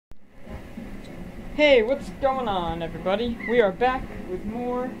Hey, what's going on, everybody? We are back with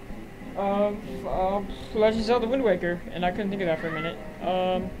more of Legend of Zelda Wind Waker, and I couldn't think of that for a minute.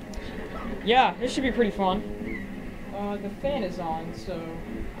 Yeah, this should be pretty fun. The fan is on, so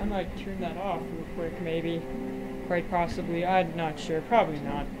I might turn that off real quick, maybe. Quite possibly. I'm not sure. Probably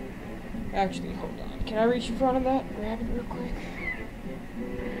not. Actually, hold on. Can I reach in front of that? Grab it real quick.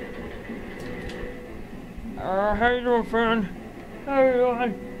 How you doing, friend? How you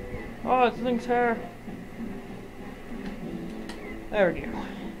doing? Oh, it's Link's hair. There we go.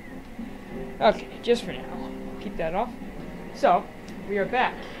 Okay, just for now. Keep that off. So, we are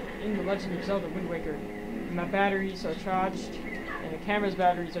back in the Legend of Zelda Wind Waker. My batteries are charged, and the camera's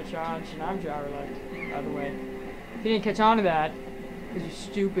batteries are charged, and I'm Gyrolite, by the way. If you didn't catch on to that, because you're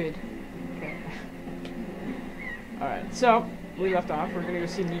stupid. Okay. Alright, so, we left off. We're gonna go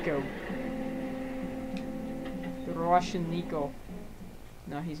see Niko. The Russian Niko.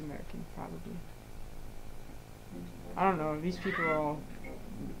 No, he's American, probably. I don't know. These people are all,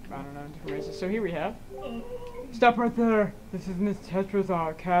 I don't know, different races. So here we have. Stop right there! This is Miss Tetra's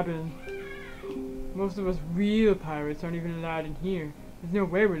cabin. Most of us real pirates aren't even allowed in here. There's no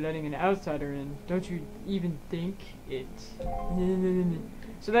way we're letting an outsider in. Don't you even think it?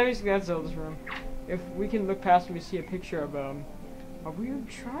 So basically that's Zelda's room. If we can look past and we see a picture of a weird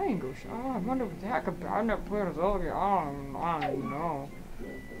triangle. Oh, I wonder what the heck about that playing Zelda. Oh, I don't know.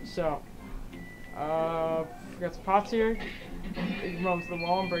 So, we got some pots here. We can run to the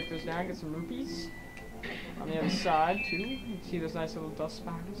wall and break those down, get some rupees. On the other side, too, you can see those nice little dust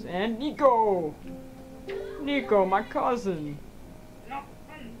spirals. And Niko! Niko, my cousin!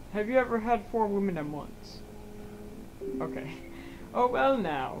 Have you ever had 4 women at once? Okay. Oh, well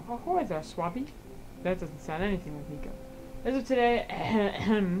now. Ahoy there, Swabby. That doesn't sound anything like Niko. As of today,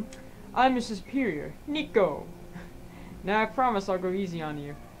 I'm Mr. Superior, Niko. Now I promise I'll go easy on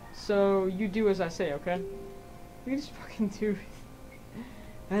you. So you do as I say, okay? You just fucking do it.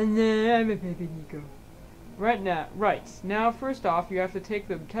 And then I'm a baby Niko. Right now, first off, you have to take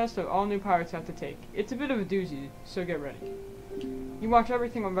the test that all new pirates have to take. It's a bit of a doozy, so get ready. You watch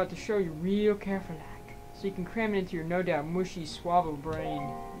everything I'm about to show you real careful like, so you can cram it into your no doubt mushy swabble brain.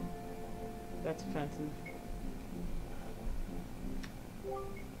 That's offensive.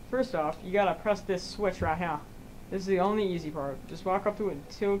 First off, you gotta press this switch right here. This is the only easy part. Just walk up to it and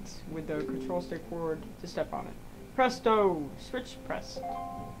tilt with the control stick forward to step on it. Presto! Switch pressed.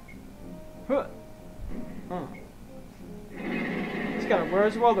 Huh. He's got a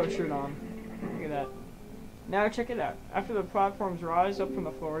Where's Waldo shirt on. Look at that. Now check it out. After the platforms rise up from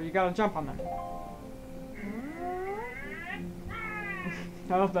the floor, you gotta jump on them.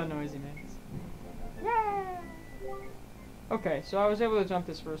 I love that noise he makes. Yeah! Okay, so I was able to jump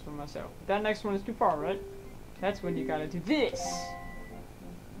this first one myself. But that next one is too far, right? That's when you gotta do this.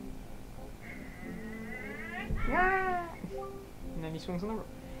 Yeah. And then he swings on the rope.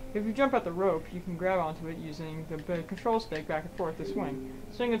 If you jump at the rope, you can grab onto it using the control stick back and forth to swing.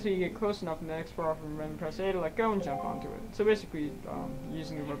 Swing until you get close enough in the next bar and then press A to let go and jump onto it. So basically,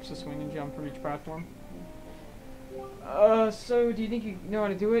 using the ropes to swing and jump from each platform. So do you think you know how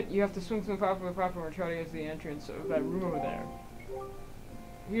to do it? You have to swing from the platform or try to get to the entrance of that room over there.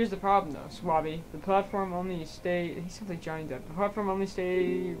 Here's the problem though, Swabby. The platform only he's simply Johnny Depp. The platform only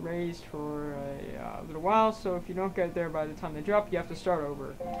stay raised for a little while, so if you don't get there by the time they drop, you have to start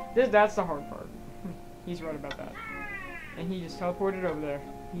over. That's the hard part. He's right about that. And he just teleported over there.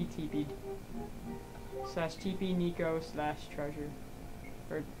 He TP'd. /TP Niko /treasure.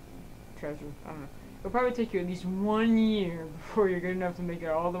 Or treasure, I don't know. It'll probably take you at least 1 year before you're good enough to make it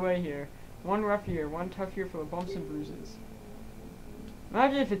all the way here. 1 rough year, 1 tough year full of bumps and bruises.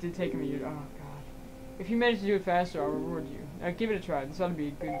 Imagine if it did take me a year. Oh god. If you manage to do it faster, I'll reward you. Now give it a try. This ought to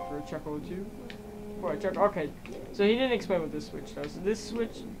be good for a chuckle or two. For a chuckle. Okay. So he didn't explain what this switch does. So this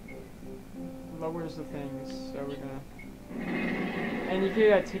switch lowers the things. So we're gonna. And you hear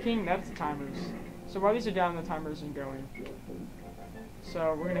that ticking? That's the timers. So while these are down, the timers are going.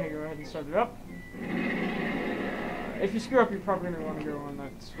 So we're gonna go ahead and start it up. If you screw up, you're probably gonna want to go on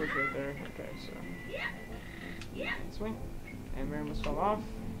that switch right there. Okay, so swing. And we almost fell off.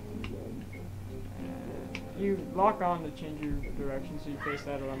 You lock on to change your direction so you face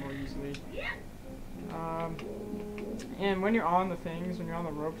that a lot more easily. And when you're on the things, when you're on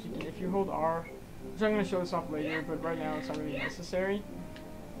the ropes, you can, if you hold R, which I'm going to show this off later, but right now it's not really necessary.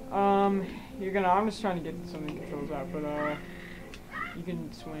 I'm just trying to get some of the controls out, but you can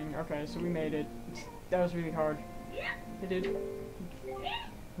swing. Okay, so we made it. That was really hard. I did.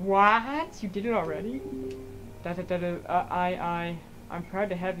 What? You did it already? I'm proud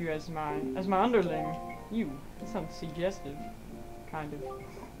to have you as my underling. You. That sounds suggestive. Kind of.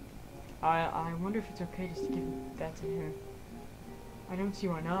 I wonder if it's okay just to give that to him. I don't see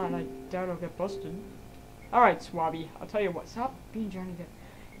why not. I doubt I'll get busted. Alright, Swabby. I'll tell you what. Stop being Johnny Depp.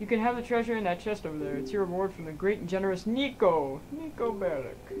 You can have the treasure in that chest over there. It's your reward from the great and generous Niko. Niko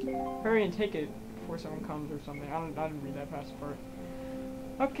Bellic. Hurry and take it before someone comes or something. I didn't read that past part.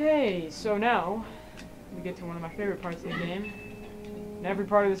 Okay, so now we get to one of my favorite parts of the game. In every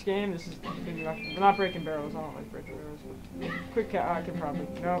part of this game, this is we're not breaking barrels. I don't like breaking barrels. But quick cat, I can probably.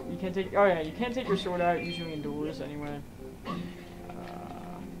 No, you can't take. Oh yeah, you can't take your sword out. Usually indoors anyway.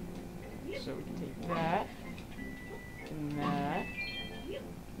 So we can take that, and that,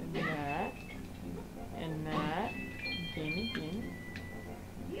 and that, and that. Gimme.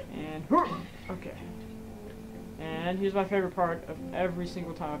 And okay. And here's my favorite part of every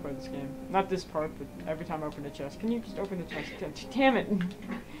single time I play this game. Not this part, but every time I open the chest. Can you just open the chest? Damn it!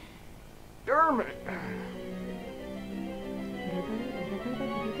 Damn it!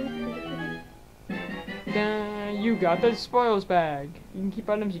 You got the spoils bag. You can keep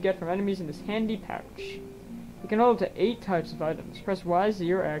items you get from enemies in this handy pouch. You can hold up to 8 types of items. Press Y,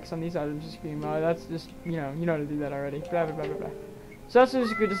 Z, or X on these items to scream. That's just, you know how to do that already. Blah, blah, blah, blah, blah. So that's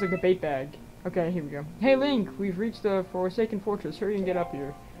basically just like a bait bag. Okay, here we go. Hey Link, we've reached the Forsaken Fortress. Hurry and get up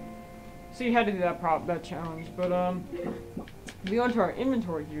here. So you had to do that challenge, but if we go into our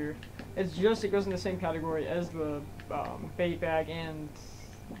inventory here, it goes in the same category as the bait bag and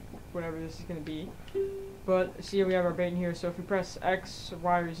whatever this is gonna be. But see, we have our bait in here. So if we press X,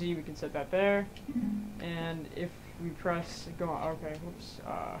 Y, or Z, we can set that there. And if we press okay, whoops.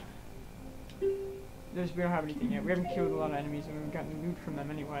 We don't have anything yet. We haven't killed a lot of enemies, and we haven't gotten loot from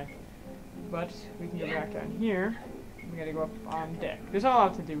them anyway. But we can go back down here. We gotta go up on deck. There's not a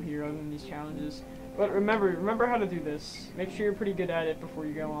lot to do here other than these challenges. But remember how to do this. Make sure you're pretty good at it before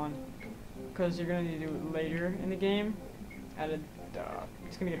you go on, because you're gonna need to do it later in the game.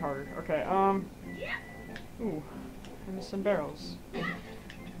 It's gonna get harder. Okay. Ooh, I missed some barrels.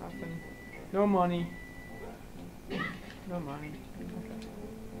 Nothing. No money. No money. Okay.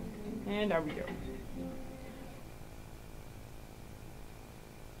 And there we go.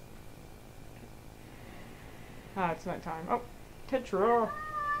 It's night time. Oh, Tetra!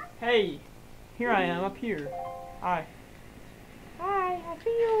 Hey! Here I am, up here. Hi. Hi, I see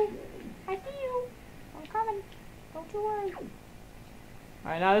you! I'm coming. Don't you worry.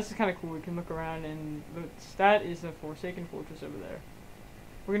 Alright, now this is kind of cool. We can look around and that is a Forsaken Fortress over there.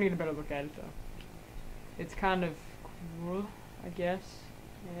 We're gonna get a better look at it though. It's kind of cool, I guess.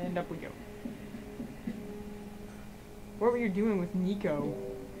 And up we go. What were you doing with Niko?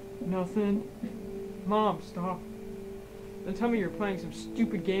 Nothing. Mom, stop. Don't tell me you're playing some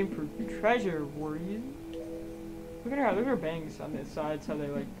stupid game for treasure, were you? Look at her bangs on the sides, how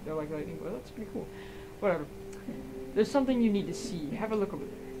they're like lightning. Well, that's pretty cool. Whatever. There's something you need to see. Have a look over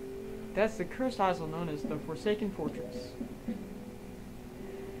there. That's the cursed isle known as the Forsaken Fortress.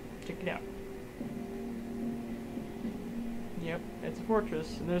 Check it out. Yep, it's a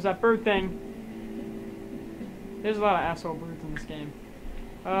fortress. And there's that bird thing. There's a lot of asshole birds in this game.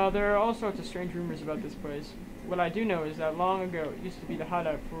 There are all sorts of strange rumors about this place. What I do know is that long ago it used to be the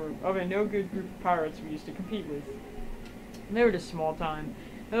hideout of a no-good group of pirates we used to compete with. And they were just small time.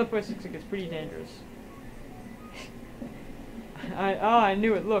 Another place looks like it's pretty dangerous. I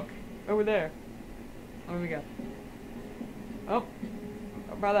knew it. Look, over there. What do we got? Oh,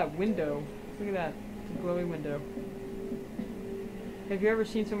 by that window. Look at that. It's a glowing window. Have you ever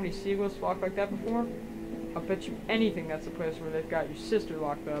seen so many seagulls flock like that before? I'll bet you anything that's the place where they've got your sister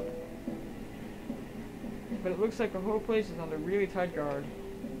locked up. But it looks like the whole place is under really tight guard.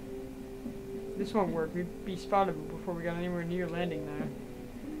 This won't work. We'd be spotted before we got anywhere near landing there.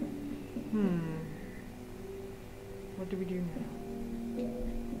 What do we do now?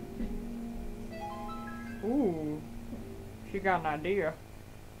 Ooh. She got an idea.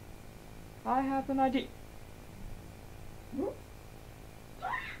 I have an idea.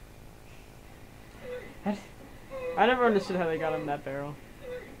 I never understood how they got in that barrel.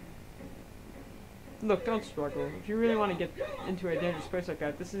 Look, don't struggle. If you really want to get into a dangerous place like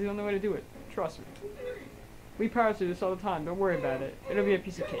that, this is the only way to do it. Trust me. We pirates do this all the time. Don't worry about it. It'll be a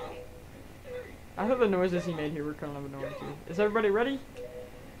piece of cake. I thought the noises he made here were kind of annoying too. Is everybody ready?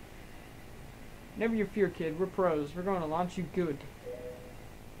 Never you fear, kid. We're pros. We're going to launch you good.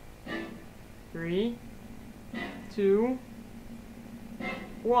 3, 2,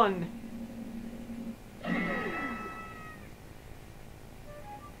 1.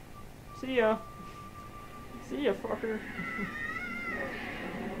 See ya. See ya, fucker.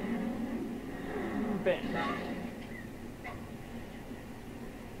 Bam.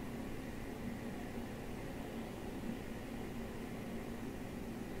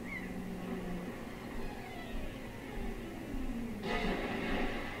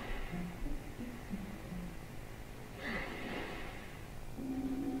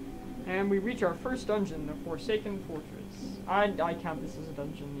 we reach our first dungeon, the Forsaken Fortress. I count this as a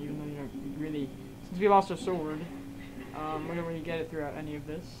dungeon, even though you don't really, since we lost our sword, we don't really get it throughout any of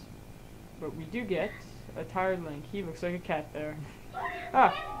this. But we do get a tired Link. He looks like a cat there.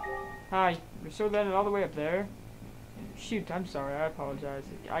 Ah! Hi, your sword landed all the way up there. Shoot, I'm sorry, I apologize.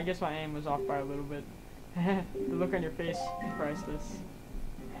 I guess my aim was off by a little bit. The look on your face, priceless.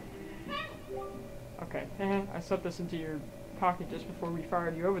 Okay, I slipped this into your pocket just before we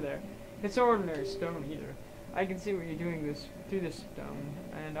fired you over there. It's ordinary stone either. I can see what you're doing through this stone,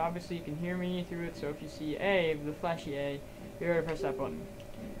 and obviously you can hear me through it, so if you see A, the flashy A, you gotta press that button.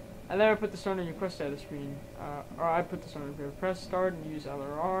 I never put the stone on your quest status screen, or I put the stone on your press start and use L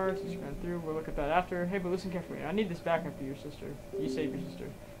or R to scan through. We'll look at that after. Hey, but listen carefully. I need this backup for your sister. You save your sister.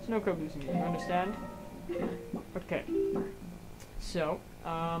 There's no code losing you. You understand? Okay. So,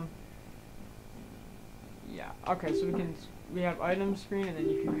 yeah. Okay, so we have item screen, and then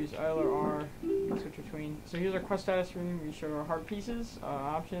you can use L or R. You can switch between. So here's our quest status screen. We show our heart pieces,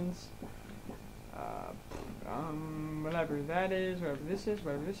 options. Whatever that is, whatever this is,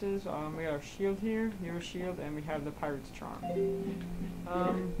 whatever this is. We got our shield here, hero shield, and we have the pirate's charm.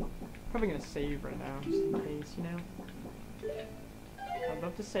 Probably gonna save right now, just in case, you know. I'd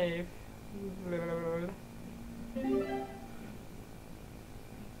love to save.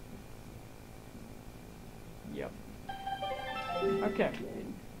 Yep. Okay.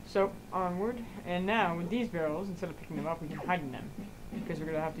 So, onward. And now, with these barrels, instead of picking them up, we can hide in them. Because we're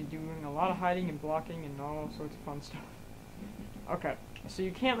going to have to be doing a lot of hiding and blocking and all sorts of fun stuff. Okay. So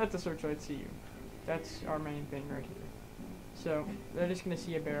you can't let the searchlight see you. That's our main thing right here. So, they're just going to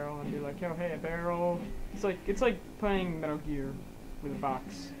see a barrel and be like, oh, hey, a barrel. It's like playing Metal Gear with a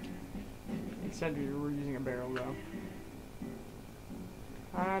box. Except we're using a barrel, though.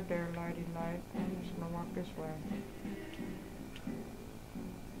 Hi there, lighty light. I'm just going to walk this way.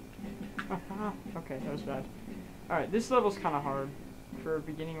 Okay, that was bad. Alright, this level's kind of hard. For a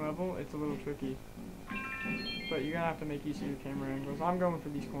beginning level, it's a little tricky. But you're gonna have to make use of your camera angles. I'm going for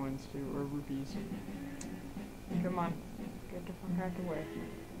these coins too, or rupees. Come on, get the fuck out of the way.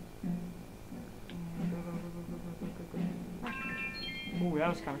 Ooh, that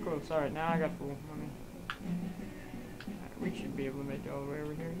was kind of close. Alright, now I got full money. We should be able to make it all the way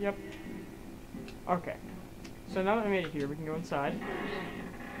over here. Yep. Okay. So now that we made it here, we can go inside.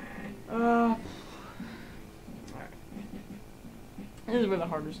 Alright. This is where the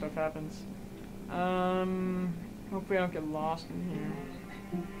harder stuff happens. Hopefully I don't get lost in here.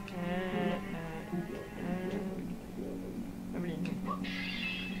 Nobody in here.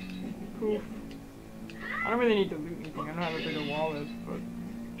 Poof. I don't really need to loot anything. I don't know how big a wall is, but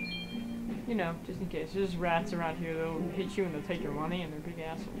you know, just in case. There's rats around here that'll hit you and they'll take your money, and they're big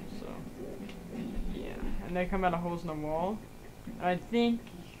assholes, so yeah. And they come out of holes in the wall. I think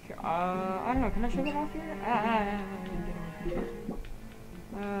I don't know, can I show that off here?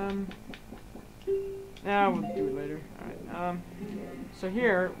 Nah, we'll do it later. Alright, so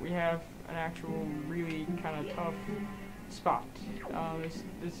here we have an actual really kind of tough spot.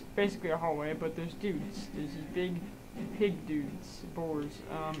 This basically a hallway, but there's dudes. There's these big pig dudes, boars,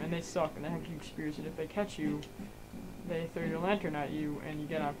 and they suck, and they have huge spears, and if they catch you, they throw your lantern at you, and you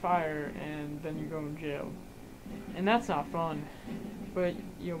get on fire, and then you go in jail. And that's not fun, but,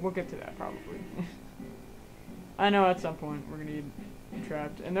 you know, we'll get to that probably. I know at some point we're gonna get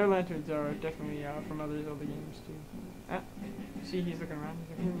trapped, and their lanterns are definitely from other Zelda games too. Ah, see, he's looking around.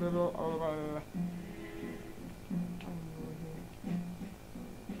 He's like,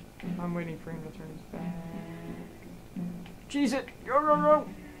 I'm waiting for him to turn his back. Cheese it! Go, go, go!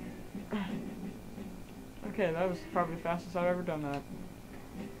 Okay, that was probably the fastest I've ever done that.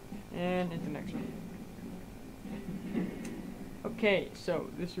 And into the next one. Okay, so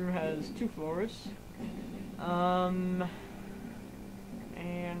this room has 2 floors. And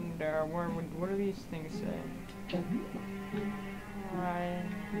what do these things say?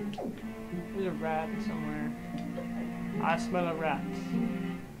 There's a rat somewhere. I smell a rat.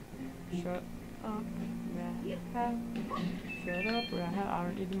 Shut up, rat. Shut up, rat. I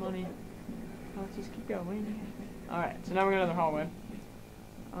don't need the money. Let's just keep going. Alright, so now we're in another hallway.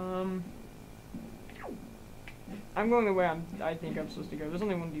 I'm going the way I think I'm supposed to go. There's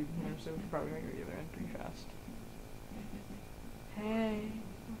only one dude here, so we can probably make it the other end pretty fast. Hey,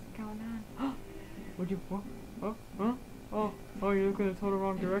 what's going on? What'd you, what? Oh, huh? Oh, you're looking in the total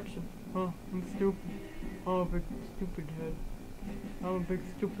wrong direction. Oh, I'm stupid. Oh, big stupid head. I'm a big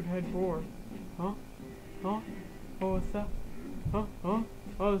stupid head boar. Huh? Huh? Oh, what's that? Huh? Huh?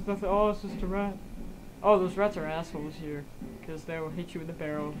 Oh, there's nothing. Oh, it's just a rat. Oh, those rats are assholes here, because they will hit you with a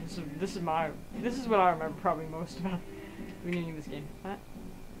barrel. This is what I remember probably most about the beginning of this game. Huh?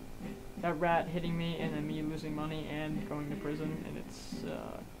 that rat hitting me, and then me losing money and going to prison, and it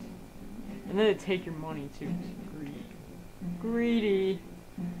sucked. And then they take your money too. Greedy. Greedy.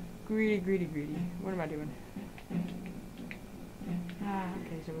 Greedy, greedy, greedy. What am I doing? Ah,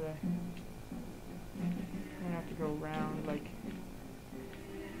 okay, he's over there. I'm gonna have to go around, like...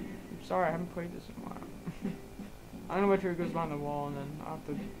 I'm sorry, I haven't played this in a while. I'm gonna wait till it goes behind the wall, and then I'll have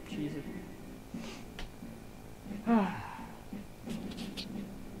to cheese it.